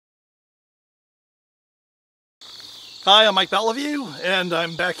Hi, I'm Mike Beliveau, and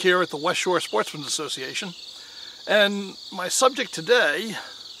I'm back here at the West Shore Sportsmen's Association. And my subject today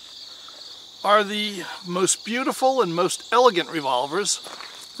are the most beautiful and most elegant revolvers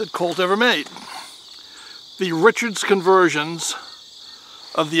that Colt ever made. The Richards conversions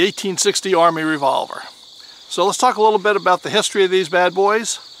of the 1860 Army revolver. So let's talk a little bit about the history of these bad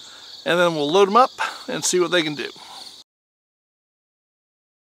boys, and then we'll load them up and see what they can do.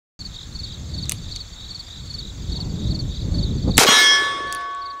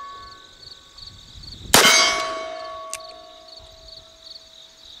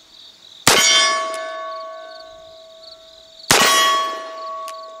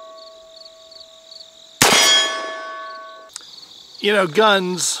 You know,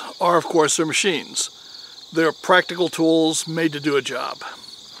 guns are, of course, they're machines. They're practical tools made to do a job.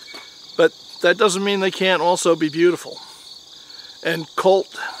 But that doesn't mean they can't also be beautiful. And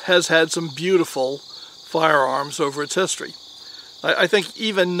Colt has had some beautiful firearms over its history. I think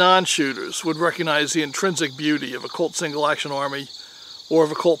even non-shooters would recognize the intrinsic beauty of a Colt single-action Army or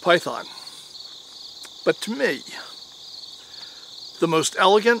of a Colt Python. But to me, the most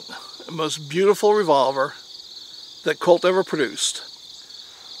elegant, most beautiful revolver that Colt ever produced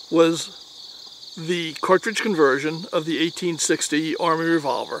was the Cartridge conversion of the 1860 Army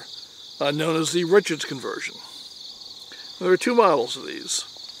revolver, known as the Richards conversion. There are two models of these.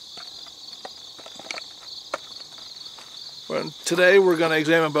 And today we're going to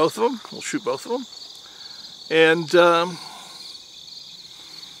examine both of them. We'll shoot both of them. And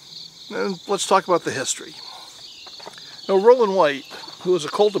let's talk about the history. Now, Roland White, who was a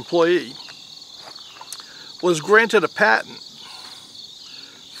Colt employee, was granted a patent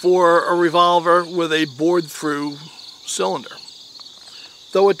for a revolver with a bored-through cylinder,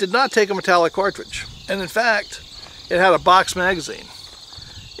 though it did not take a metallic cartridge. And in fact, it had a box magazine.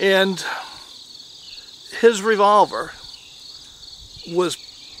 And his revolver was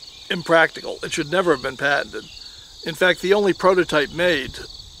impractical. It should never have been patented. In fact, the only prototype made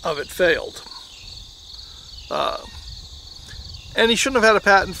of it failed. And he shouldn't have had a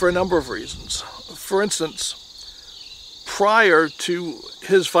patent for a number of reasons. For instance, prior to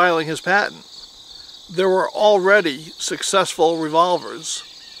his filing his patent, there were already successful revolvers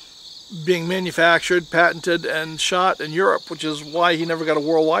being manufactured, patented, and shot in Europe, which is why he never got a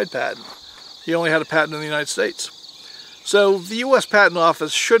worldwide patent. He only had a patent in the United States. So the U.S. Patent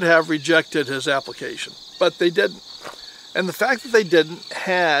Office should have rejected his application, but they didn't. And the fact that they didn't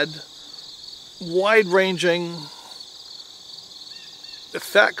had wide-ranging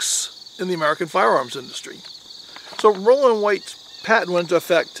effects in the American firearms industry. So Roland White's patent went into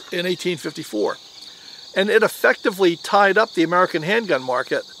effect in 1854, and it effectively tied up the American handgun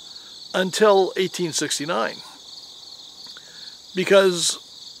market until 1869, because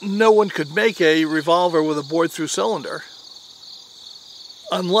no one could make a revolver with a bored-through cylinder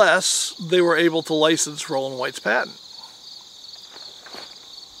unless they were able to license Roland White's patent,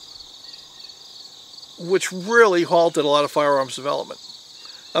 which really halted a lot of firearms development.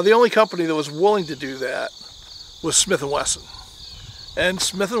 Now, the only company that was willing to do that was Smith & Wesson. And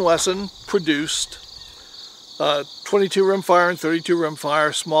Smith & Wesson produced 22 rimfire and 32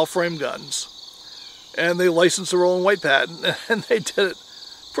 rimfire small frame guns. And they licensed the Roland White patent, and they did it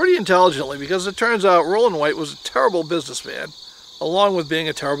pretty intelligently, because it turns out Roland White was a terrible businessman, along with being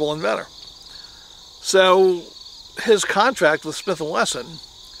a terrible inventor. So his contract with Smith & Wesson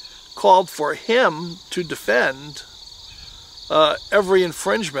called for him to defend every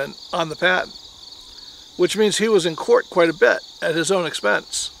infringement on the patent, which means he was in court quite a bit at his own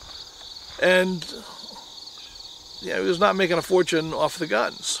expense. And he was not making a fortune off the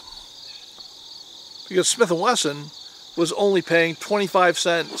guns, because Smith & Wesson was only paying 25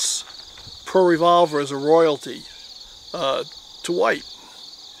 cents per revolver as a royalty to White.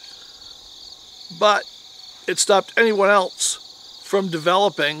 But it stopped anyone else from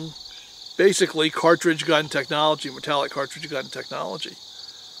developing basically cartridge gun technology, metallic cartridge gun technology.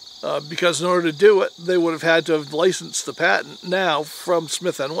 Because in order to do it, they would have had to have licensed the patent now from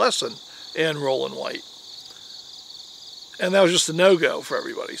Smith & Wesson and Roland White. And that was just a no-go for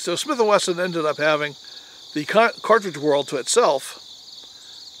everybody. So Smith & Wesson ended up having the cartridge world to itself,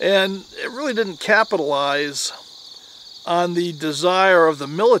 and it really didn't capitalize on the desire of the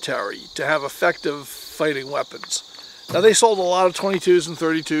military to have effective fighting weapons. Now, they sold a lot of 22s and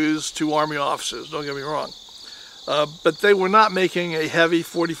 32s to Army officers, don't get me wrong. But they were not making a heavy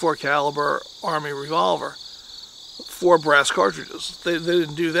 44 caliber Army revolver for brass cartridges. They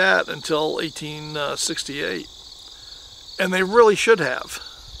didn't do that until 1868. And they really should have,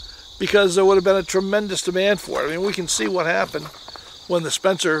 because there would have been a tremendous demand for it. I mean, we can see what happened when the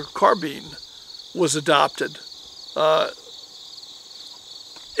Spencer carbine was adopted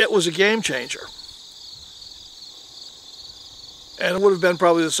it was a game changer. And it would have been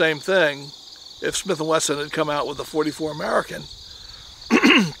probably the same thing if Smith & Wesson had come out with the .44 American,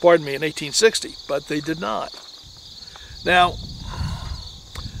 pardon me, in 1860, but they did not. Now,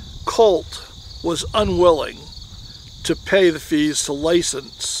 Colt was unwilling to pay the fees to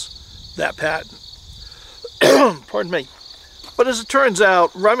license that patent. Pardon me. But as it turns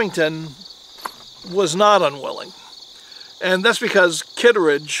out, Remington was not unwilling. And that's because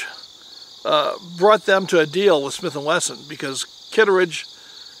Cartridge brought them to a deal with Smith & Wesson, because Cartridge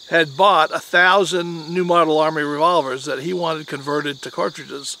had bought 1,000 new model Army revolvers that he wanted converted to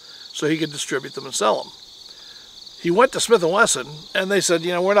cartridges so he could distribute them and sell them. He went to Smith & Wesson and they said,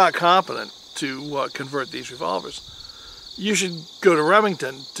 you know, we're not competent to convert these revolvers. You should go to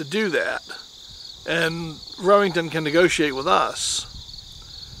Remington to do that, and Remington can negotiate with us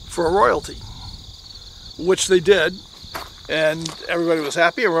for a royalty, which they did, and everybody was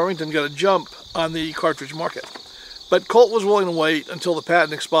happy, and Remington got a jump on the cartridge market. But Colt was willing to wait until the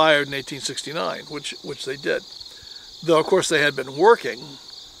patent expired in 1869, which they did. Though, of course, they had been working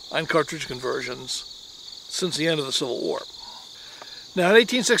on cartridge conversions since the end of the Civil War. Now, in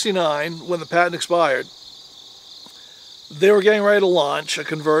 1869, when the patent expired, they were getting ready to launch a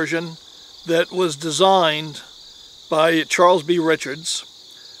conversion that was designed by Charles B.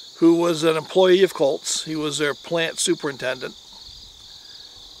 Richards, who was an employee of Colt's. He was their plant superintendent.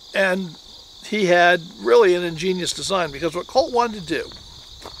 And he had really an ingenious design, because what Colt wanted to do,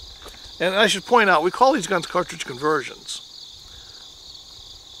 and I should point out, we call these guns cartridge conversions,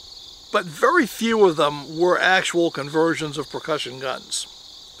 but very few of them were actual conversions of percussion guns.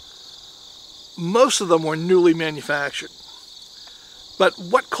 Most of them were newly manufactured. But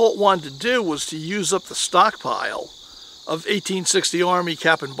what Colt wanted to do was to use up the stockpile of 1860 Army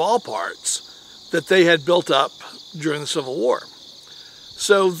cap and ball parts that they had built up during the Civil War.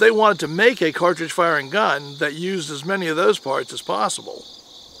 So they wanted to make a cartridge firing gun that used as many of those parts as possible,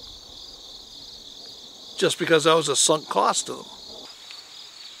 just because that was a sunk cost to them.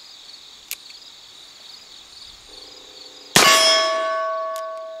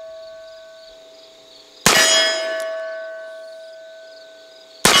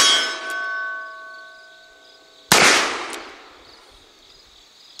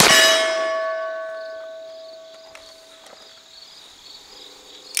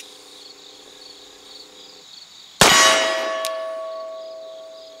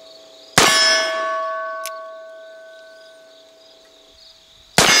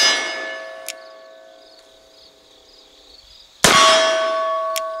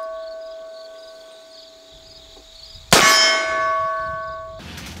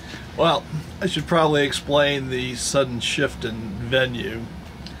 Well, I should probably explain the sudden shift in venue.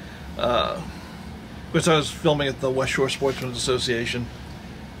 Because I was filming at the West Shore Sportsmen's Association,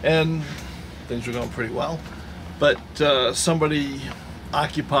 and things were going pretty well. But somebody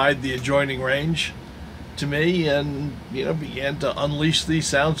occupied the adjoining range to me, and began to unleash these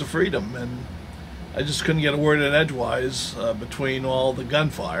sounds of freedom. And I just couldn't get a word in edgewise between all the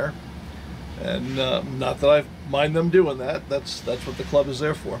gunfire. And not that I mind them doing that. That's what the club is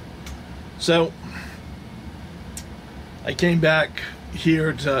there for. So I came back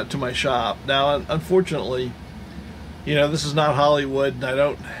here to my shop. Now, unfortunately, this is not Hollywood, and I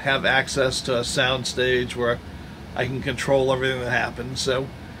don't have access to a sound stage where I can control everything that happens. So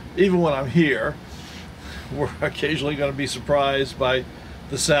even when I'm here, we're occasionally going to be surprised by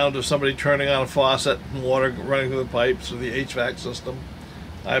the sound of somebody turning on a faucet and water running through the pipes or the HVAC system.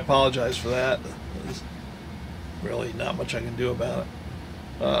 I apologize for that. There's really not much I can do about it.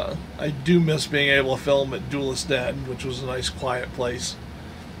 I do miss being able to film at Duelist Den, which was a nice quiet place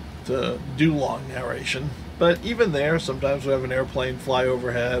to do long narration. But even there, sometimes we have an airplane fly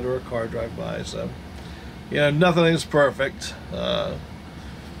overhead or a car drive by. So, nothing is perfect.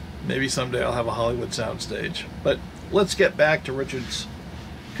 Maybe someday I'll have a Hollywood soundstage. But let's get back to Richard's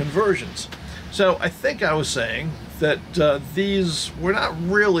conversions. So I think I was saying that these were not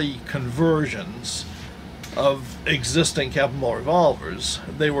really conversions of existing cap and ball revolvers.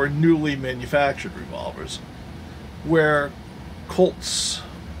 They were newly manufactured revolvers, where Colt's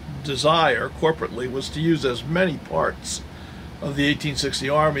desire corporately was to use as many parts of the 1860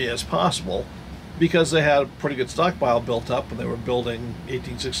 Army as possible, because they had a pretty good stockpile built up when they were building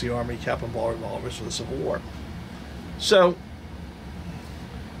 1860 Army cap and ball revolvers for the Civil War. So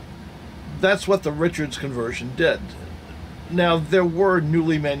that's what the Richards conversion did. Now, there were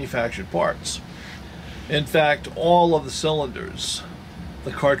newly manufactured parts. In fact, all of the cylinders,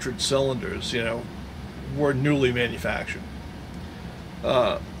 the cartridge cylinders, were newly manufactured.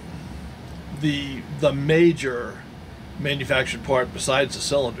 the major manufactured part besides the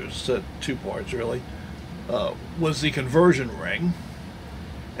cylinders, two parts really, was the conversion ring.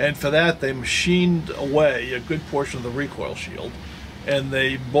 And for that, they machined away a good portion of the recoil shield, and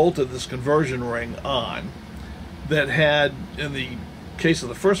they bolted this conversion ring on that had, in the case of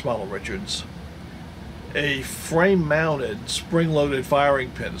the first model Richards, a frame-mounted, spring-loaded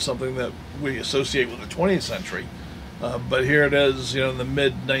firing pin, something that we associate with the 20th century. But here it is, in the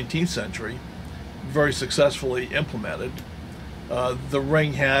mid-19th century, very successfully implemented. The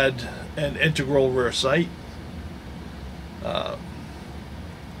ring had an integral rear sight.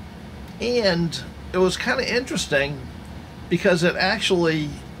 And it was kind of interesting because it actually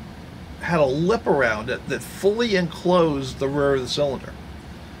had a lip around it that fully enclosed the rear of the cylinder,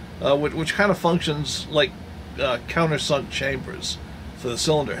 which kind of functions like countersunk chambers for the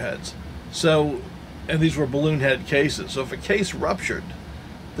cylinder heads. So, and these were balloon head cases. So if a case ruptured,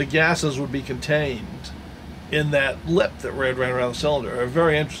 the gases would be contained in that lip that ran around the cylinder.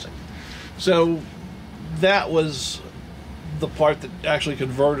 Very interesting. So that was the part that actually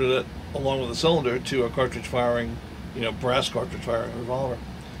converted it, along with the cylinder, to a cartridge firing, brass cartridge firing revolver.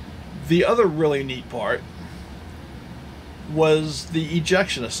 The other really neat part was the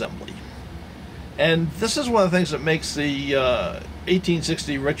ejection assembly. And this is one of the things that makes the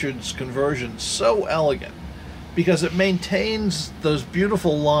 1860 Richards conversion so elegant, because it maintains those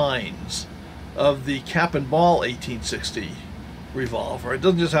beautiful lines of the cap and ball 1860 revolver. It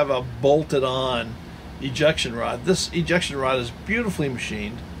doesn't just have a bolted on ejection rod. This ejection rod is beautifully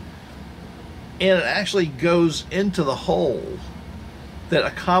machined, and it actually goes into the hole that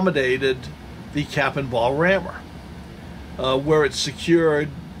accommodated the cap and ball rammer, where it's secured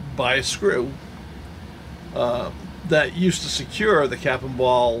by a screw that used to secure the cap and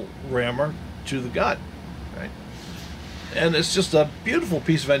ball rammer to the gun, right? And it's just a beautiful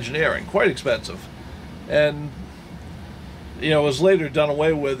piece of engineering, quite expensive, and it was later done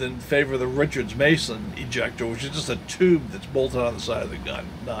away with in favor of the Richards Mason ejector, which is just a tube that's bolted on the side of the gun,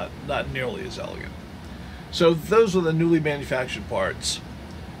 not nearly as elegant. So those are the newly manufactured parts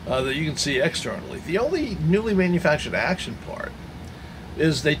that you can see externally. The only newly manufactured action part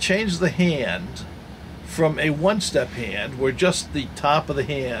is they changed the hand from a one-step hand, where just the top of the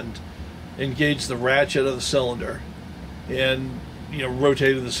hand engaged the ratchet of the cylinder and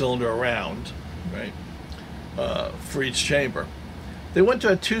rotated the cylinder around, right, for each chamber. They went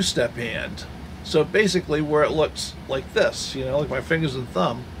to a two-step hand, so basically where it looks like this, like my fingers and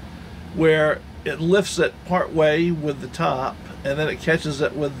thumb, where it lifts it part way with the top, and then it catches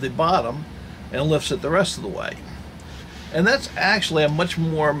it with the bottom and lifts it the rest of the way. And that's actually a much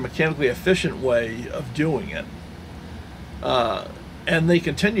more mechanically efficient way of doing it. And they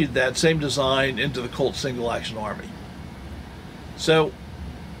continued that same design into the Colt single action Army. So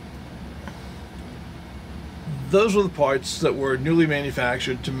those were the parts that were newly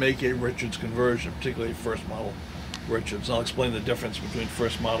manufactured to make a Richards conversion, particularly first model Richards. I'll explain the difference between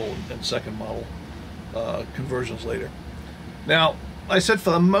first model and second model conversions later. Now, I said for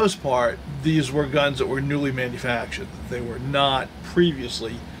the most part, these were guns that were newly manufactured. They were not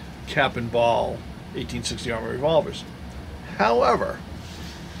previously cap and ball 1860 Army revolvers. However,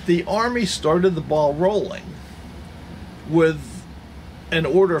 the Army started the ball rolling with an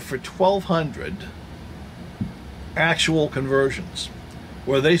order for 1,200 actual conversions,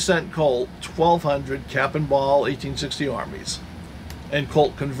 where they sent Colt 1,200 cap and ball 1860 Armies, and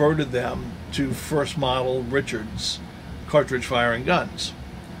Colt converted them to first model Richards cartridge firing guns.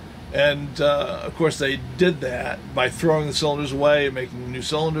 And of course they did that by throwing the cylinders away, making new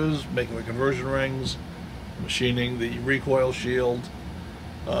cylinders, making the conversion rings, machining the recoil shield,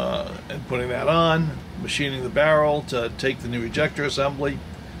 and putting that on, machining the barrel to take the new ejector assembly,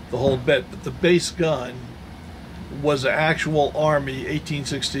 the whole bit. But the base gun was an actual Army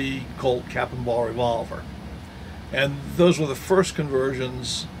 1860 Colt cap and ball revolver. And those were the first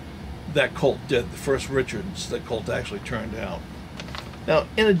conversions that Colt did, the first Richards that Colt actually turned out. Now,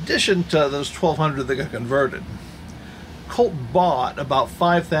 in addition to those 1,200 that got converted, Colt bought about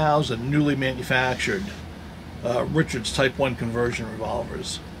 5,000 newly manufactured Richards Type 1 conversion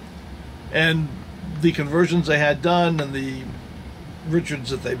revolvers. And the conversions they had done and the Richards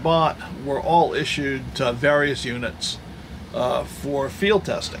that they bought were all issued to various units for field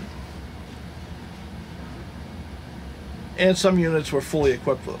testing. And some units were fully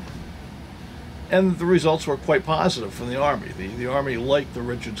equipped with them. And the results were quite positive from the Army. The Army liked the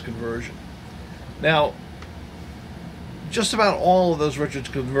Richards conversion. Now, just about all of those Richards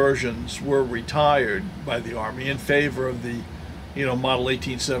conversions were retired by the Army in favor of the, model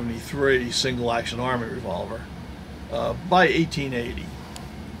 1873 single-action Army revolver by 1880.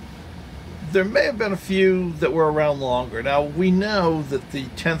 There may have been a few that were around longer. Now, we know that the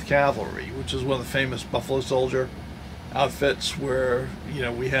 10th Cavalry, which is one of the famous Buffalo Soldier outfits where, you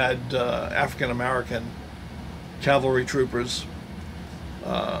know, we had African-American cavalry troopers,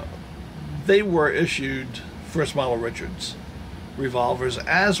 they were issued first model Richards revolvers,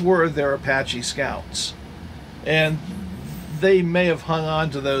 as were their Apache Scouts. And they may have hung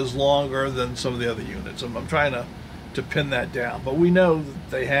on to those longer than some of the other units. I'm trying to pin that down, but we know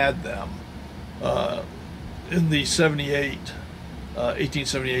that they had them in the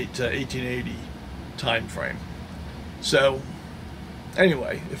 1878 to 1880 time frame. So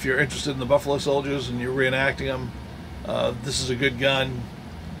anyway, if you're interested in the Buffalo Soldiers and you're reenacting them, this is a good gun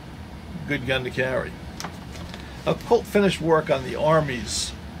to carry. Colt finished work on the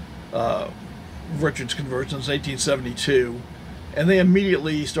Army's Richards conversions in 1872, and they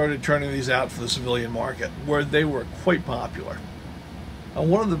immediately started turning these out for the civilian market, where they were quite popular.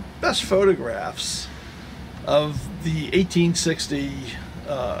 One of the best photographs of the 1860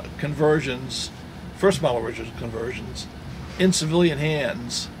 conversions, first model Richards conversions, in civilian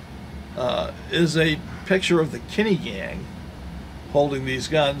hands, is a picture of the Kinney gang holding these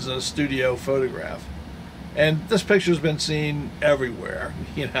guns in a studio photograph. And this picture has been seen everywhere.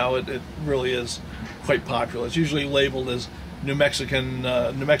 You know, it really is quite popular. It's usually labeled as New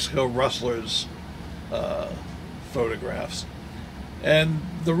Mexico rustlers photographs. And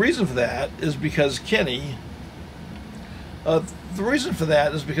the reason for that is because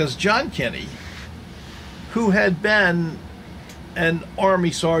John Kinney, who had been an Army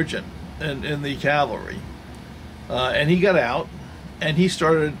sergeant in the cavalry, and he got out and he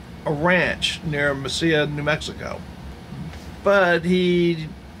started a ranch near Mesilla, New Mexico. But he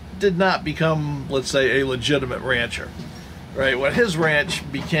did not become, let's say, a legitimate rancher, right? When his ranch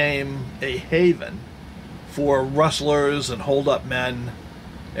became a haven for rustlers and hold-up men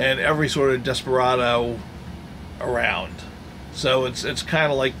and every sort of desperado around. So it's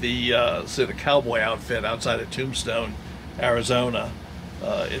kind of like the say the cowboy outfit outside of Tombstone, Arizona,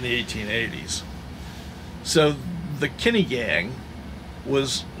 in the 1880s. So the Kinney gang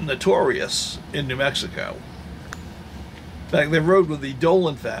was notorious in New Mexico. In fact, they rode with the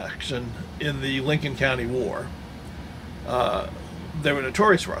Dolan faction in the Lincoln County War. They were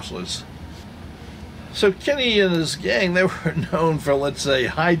notorious rustlers. So Kinney and his gang, they were known for, let's say,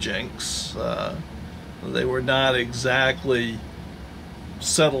 hijinks. They were not exactly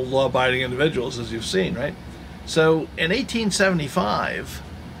settled, law-abiding individuals, as you've seen, right? So in 1875,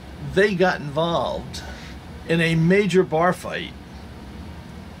 they got involved in a major bar fight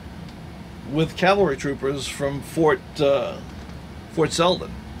with cavalry troopers from Fort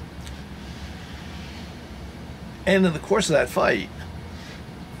Selden. And in the course of that fight,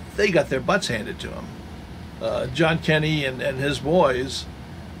 they got their butts handed to them. John Kinney and his boys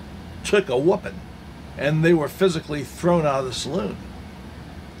took a whooping, and they were physically thrown out of the saloon.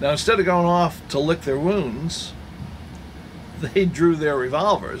 Now, instead of going off to lick their wounds, they drew their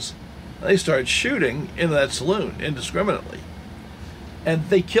revolvers. They started shooting into that saloon indiscriminately. And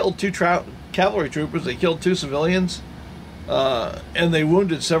they killed two cavalry troopers, they killed 2 civilians, and they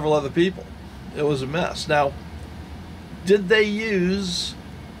wounded several other people. It was a mess. Now, did they use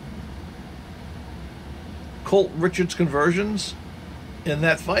Colt Richards conversions in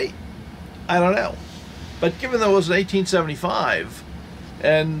that fight? I don't know. But given that it was in 1875,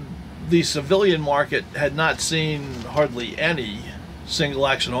 and the civilian market had not seen hardly any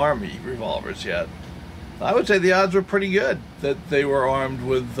single-action Army revolvers yet, I would say the odds were pretty good that they were armed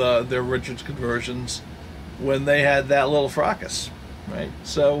with their Richards conversions when they had that little fracas, right?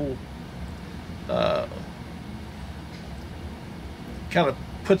 So, kind of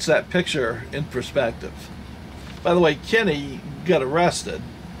puts that picture in perspective. By the way, Kinney got arrested,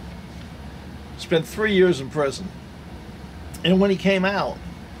 spent 3 years in prison, and when he came out,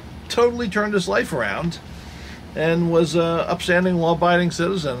 totally turned his life around and was an upstanding, law-abiding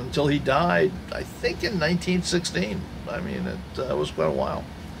citizen until he died, I think, in 1916. I mean, it was quite a while.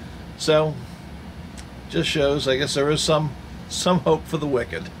 So, just shows, I guess, there is some hope for the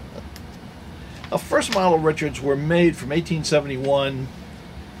wicked. First model Richards were made from 1871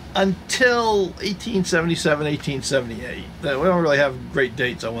 until 1877, 1878. We don't really have great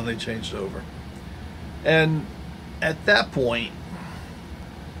dates on when they changed over. And at that point,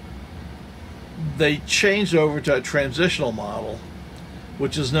 they changed over to a transitional model,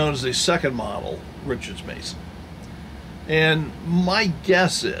 which is known as a second model Richards Mason. And my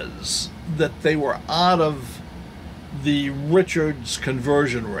guess is that they were out of the Richards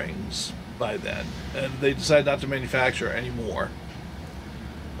conversion rings by then, and they decided not to manufacture anymore.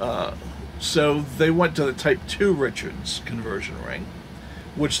 So they went to the Type 2 Richards conversion ring,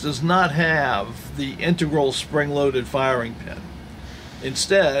 which does not have the integral spring-loaded firing pin.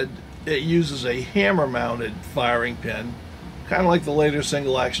 Instead, it uses a hammer-mounted firing pin, kind of like the later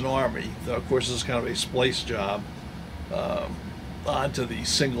single-action Army, though of course this is kind of a splice job onto the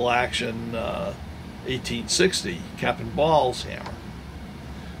single-action 1860 Captain Ball's hammer.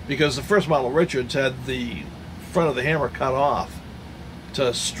 Because the first model Richards had the front of the hammer cut off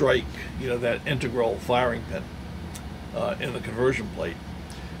to strike, that integral firing pin in the conversion plate.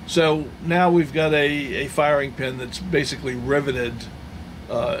 So now we've got a firing pin that's basically riveted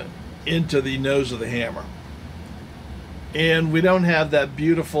into the nose of the hammer. And we don't have that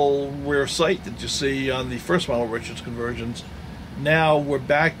beautiful rear sight that you see on the first model Richards conversions. Now we're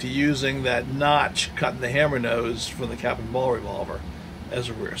back to using that notch cut in the hammer nose from the Captain Ball revolver as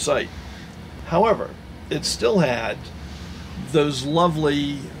a rear sight. However, it still had those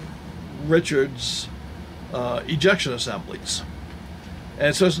lovely Richards ejection assemblies.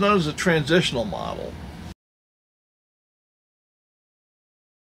 And so it's known as a transitional model.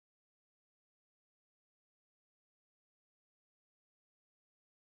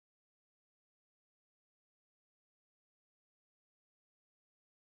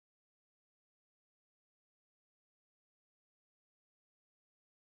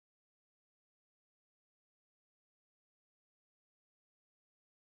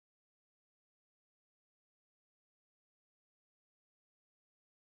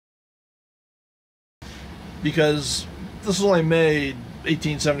 Because this was only made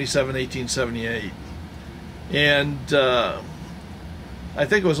 1877, 1878. And I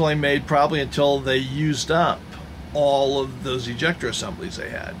think it was only made probably until they used up all of those ejector assemblies they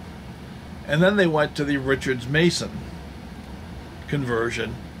had. And then they went to the Richards Mason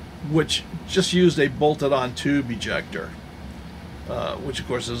conversion, which just used a bolted-on tube ejector, which of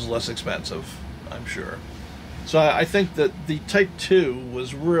course is less expensive, I'm sure. So I think that the Type 2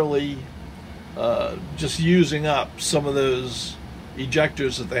 was really just using up some of those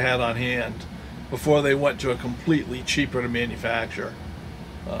ejectors that they had on hand before they went to a completely cheaper to manufacture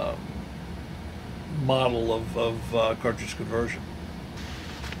model of cartridge conversion.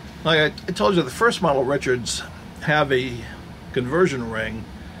 Like I told you, the first model Richards have a conversion ring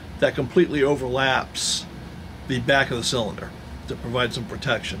that completely overlaps the back of the cylinder to provide some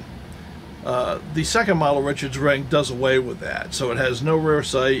protection. The second model Richards ring does away with that, so it has no rear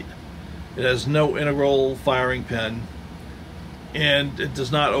sight. It has no integral firing pin, and it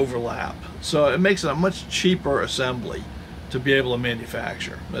does not overlap. So it makes it a much cheaper assembly to be able to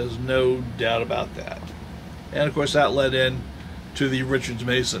manufacture. There's no doubt about that. And of course that led in to the Richards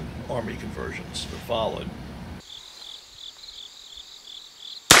Mason Army conversions that followed.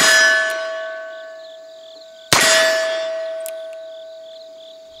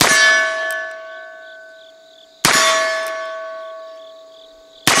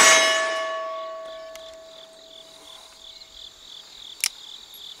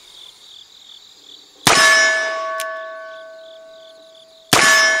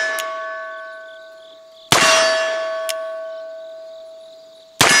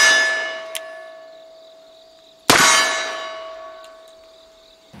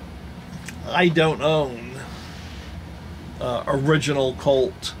 I don't own original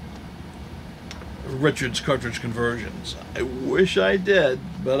Colt Richards cartridge conversions. I wish I did,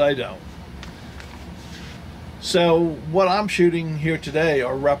 but I don't. So what I'm shooting here today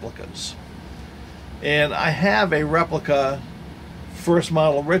are replicas. And I have a replica first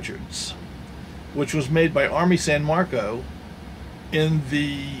model Richards, which was made by Army San Marco in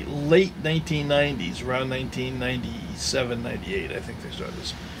the late 1990s, around 1997, 98, I think they started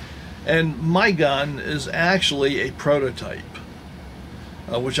this. And my gun is actually a prototype,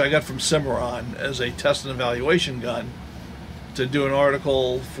 which I got from Cimarron as a test and evaluation gun to do an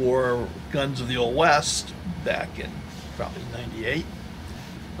article for Guns of the Old West back in probably 98.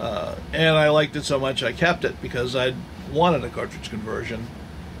 And I liked it so much I kept it because I wanted a cartridge conversion,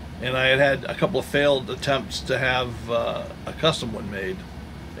 and I had had a couple of failed attempts to have a custom one made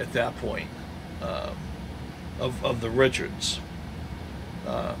at that point of the Richards.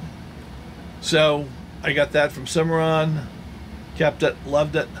 So I got that from Cimarron, kept it,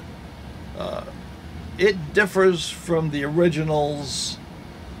 loved it. It differs from the originals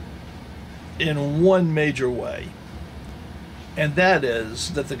in one major way, and that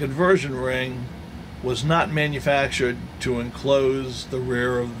is that the conversion ring was not manufactured to enclose the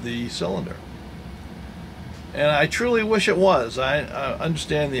rear of the cylinder. And I truly wish it was. I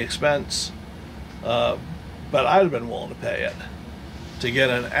understand the expense, but I'd have been willing to pay it to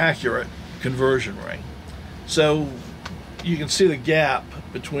get an accurate conversion ring. So you can see the gap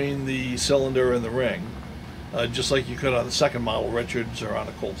between the cylinder and the ring. just like you could on the second model Richards or on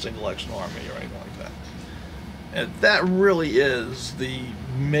a Colt single action Army or anything like that. And that really is the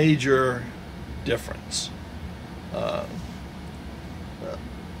major difference.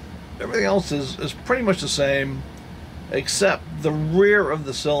 Everything else is pretty much the same, except the rear of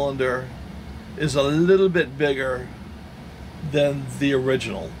the cylinder is a little bit bigger than the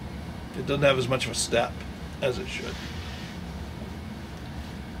original. It doesn't have as much of a step as it should.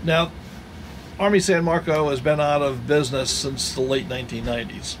 Now, Army San Marco has been out of business since the late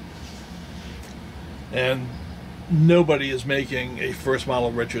 1990s. And nobody is making a first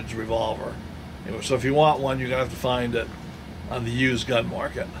model Richards revolver. So if you want one, you're going to have to find it on the used gun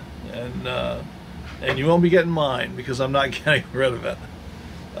market. And you won't be getting mine, because I'm not getting rid of it.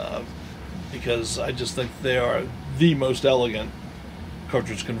 Because I just think they are the most elegant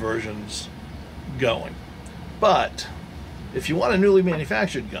cartridge conversions going. But if you want a newly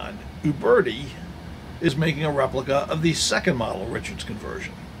manufactured gun, Uberti is making a replica of the second model Richards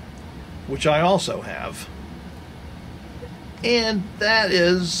conversion, which I also have. And that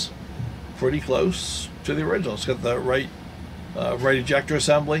is pretty close to the original. It's got the right ejector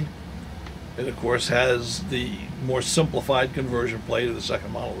assembly. It, of course, has the more simplified conversion plate of the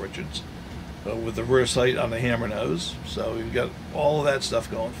second model Richards, with the rear sight on the hammer nose. So you've got all of that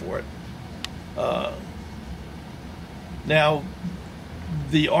stuff going for it. Now,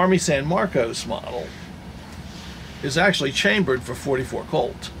 the Army San Marcos model is actually chambered for 44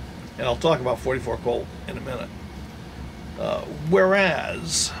 Colt, and I'll talk about 44 Colt in a minute.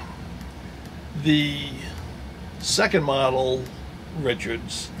 Whereas the second model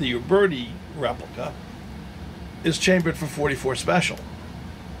Richards, the Uberti replica, is chambered for 44 Special.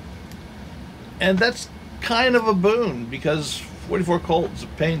 And that's kind of a boon, because 44 Colt is a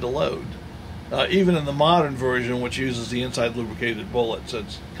pain to load. Even in the modern version, which uses the inside lubricated bullets,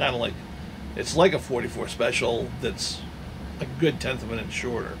 it's kind of like, it's like a 44 Special that's a good 1/10 of an inch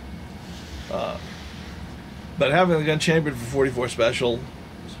shorter. But having the gun chambered for 44 Special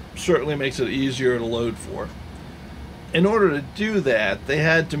certainly makes it easier to load for. In order to do that, they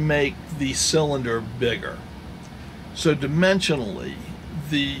had to make the cylinder bigger. So dimensionally,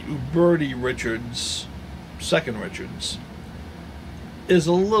 the Uberti Richards, second Richards, is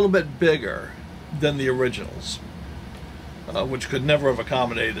a little bit bigger than the originals, which could never have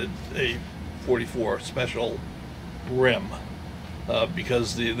accommodated a 44 Special rim,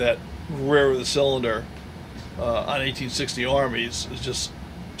 because that rear of the cylinder on 1860 Armies is just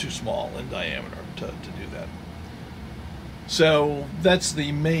too small in diameter to do that. So that's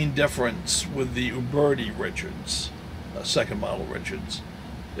the main difference with the Uberti Richards, second model Richards,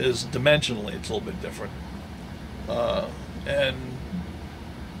 is dimensionally it's a little bit different. And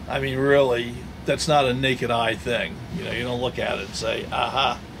I mean, really, that's not a naked eye thing. You know, you don't look at it and say,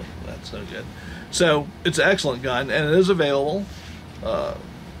 aha, that's no good. So it's an excellent gun, and it is available,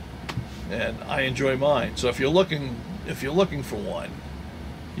 and I enjoy mine. So if you're looking for one,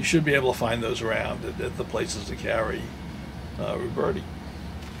 you should be able to find those around at the places that carry Uberti.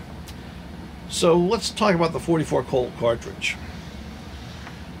 So let's talk about the 44 Colt cartridge.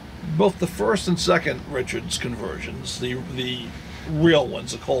 Both the first and second Richards conversions, the real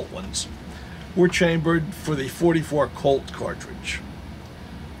ones, the Colt ones, were chambered for the 44 Colt cartridge,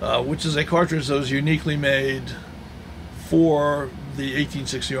 which is a cartridge that was uniquely made for the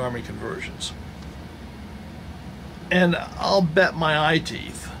 1860 Army conversions. And I'll bet my eye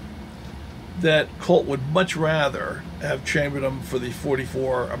teeth that Colt would much rather have chambered them for the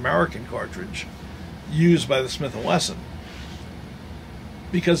 44 American cartridge used by the Smith & Wesson,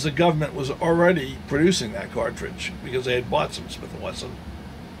 because the government was already producing that cartridge, because they had bought some Smith & Wesson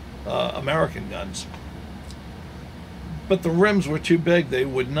American guns. But the rims were too big. They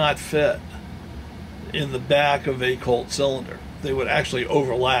would not fit in the back of a Colt cylinder. They would actually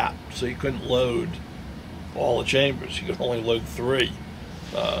overlap, so you couldn't load all the chambers. You could only load 3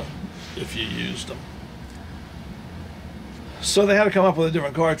 if you used them. So they had to come up with a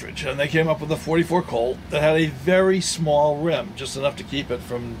different cartridge, and they came up with a 44 Colt that had a very small rim, just enough to keep it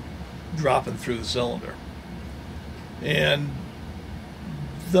from dropping through the cylinder. And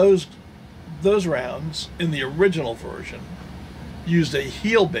those rounds in the original version used a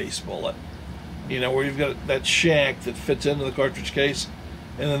heel base bullet, you know, where you've got that shank that fits into the cartridge case,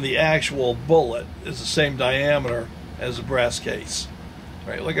 and then the actual bullet is the same diameter as a brass case,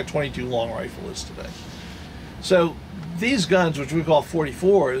 right? Like a .22 long rifle is today. So these guns, which we call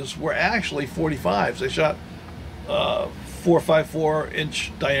 44s, were actually 45s. They shot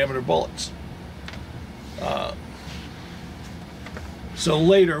 4.54-inch diameter bullets. So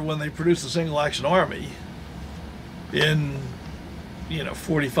later, when they produced the single action Army in,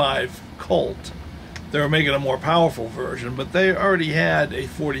 45 Colt, they were making a more powerful version, but they already had a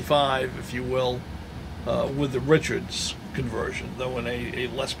 45, if you will, with the Richards conversion, though in a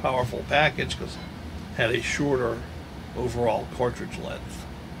less powerful package because it had a shorter overall cartridge length.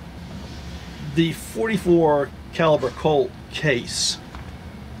 The 44 caliber Colt case,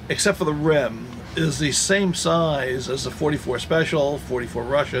 except for the rim, is the same size as the 44 Special, 44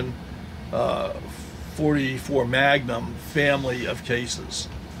 Russian, 44 Magnum family of cases.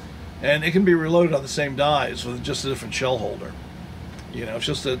 And it can be reloaded on the same dies with just a different shell holder. You know, it's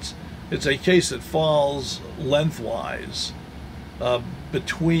just it's a case that falls lengthwise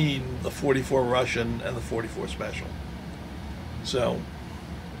between the 44 Russian and the 44 Special. So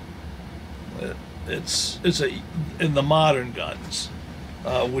it's in the modern guns,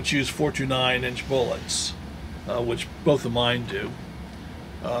 which use 429-inch bullets, which both of mine do.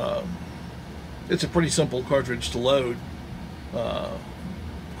 It's a pretty simple cartridge to load. Of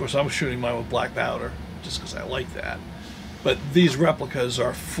course, I'm shooting mine with black powder just because I like that. But these replicas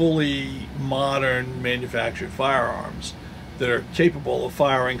are fully modern manufactured firearms that are capable of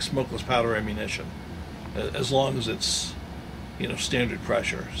firing smokeless powder ammunition, as long as it's, you know, standard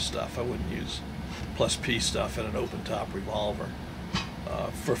pressure stuff. I wouldn't use plus P stuff in an open top revolver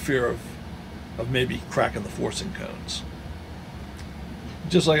for fear of maybe cracking the forcing cones.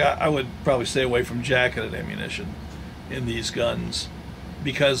 Just like I would probably stay away from jacketed ammunition in these guns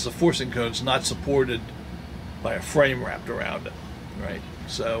because the forcing cone's not supported by a frame wrapped around it, right?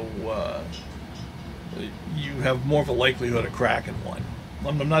 So you have more of a likelihood of cracking one.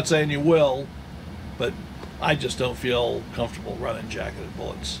 I'm not saying you will, but I just don't feel comfortable running jacketed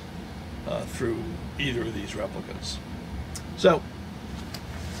bullets through either of these replicas. So,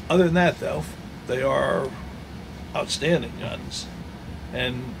 other than that though, they are outstanding guns,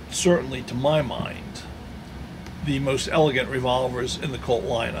 and certainly to my mind, the most elegant revolvers in the Colt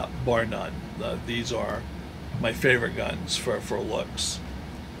lineup, bar none. These are my favorite guns for looks.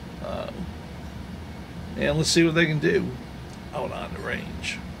 And let's see what they can do out on the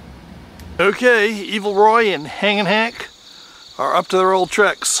range. Okay, Evil Roy and Hangin' Hank are up to their old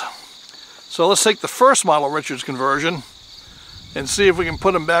tricks. So let's take the first model Richards conversion and see if we can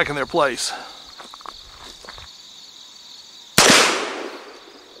put them back in their place.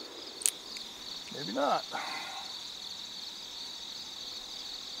 Maybe not.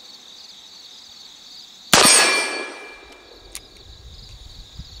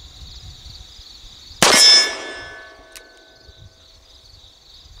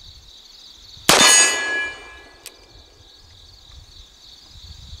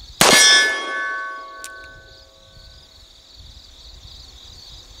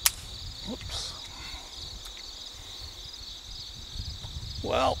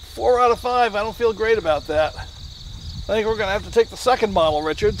 Well, 4 out of 5, I don't feel great about that. I think we're going to have to take the second model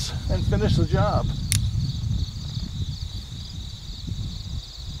Richards and finish the job.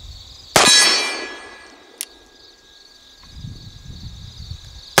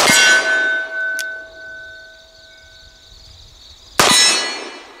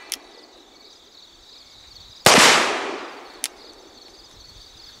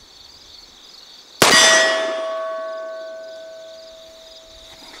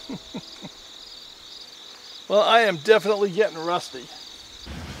 Well, I am definitely getting rusty.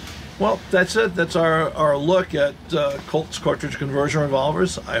 Well, that's it. That's our look at Colt's cartridge conversion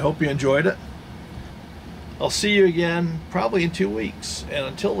revolvers. I hope you enjoyed it. I'll see you again probably in 2 weeks. And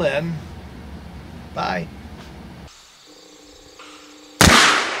until then, bye.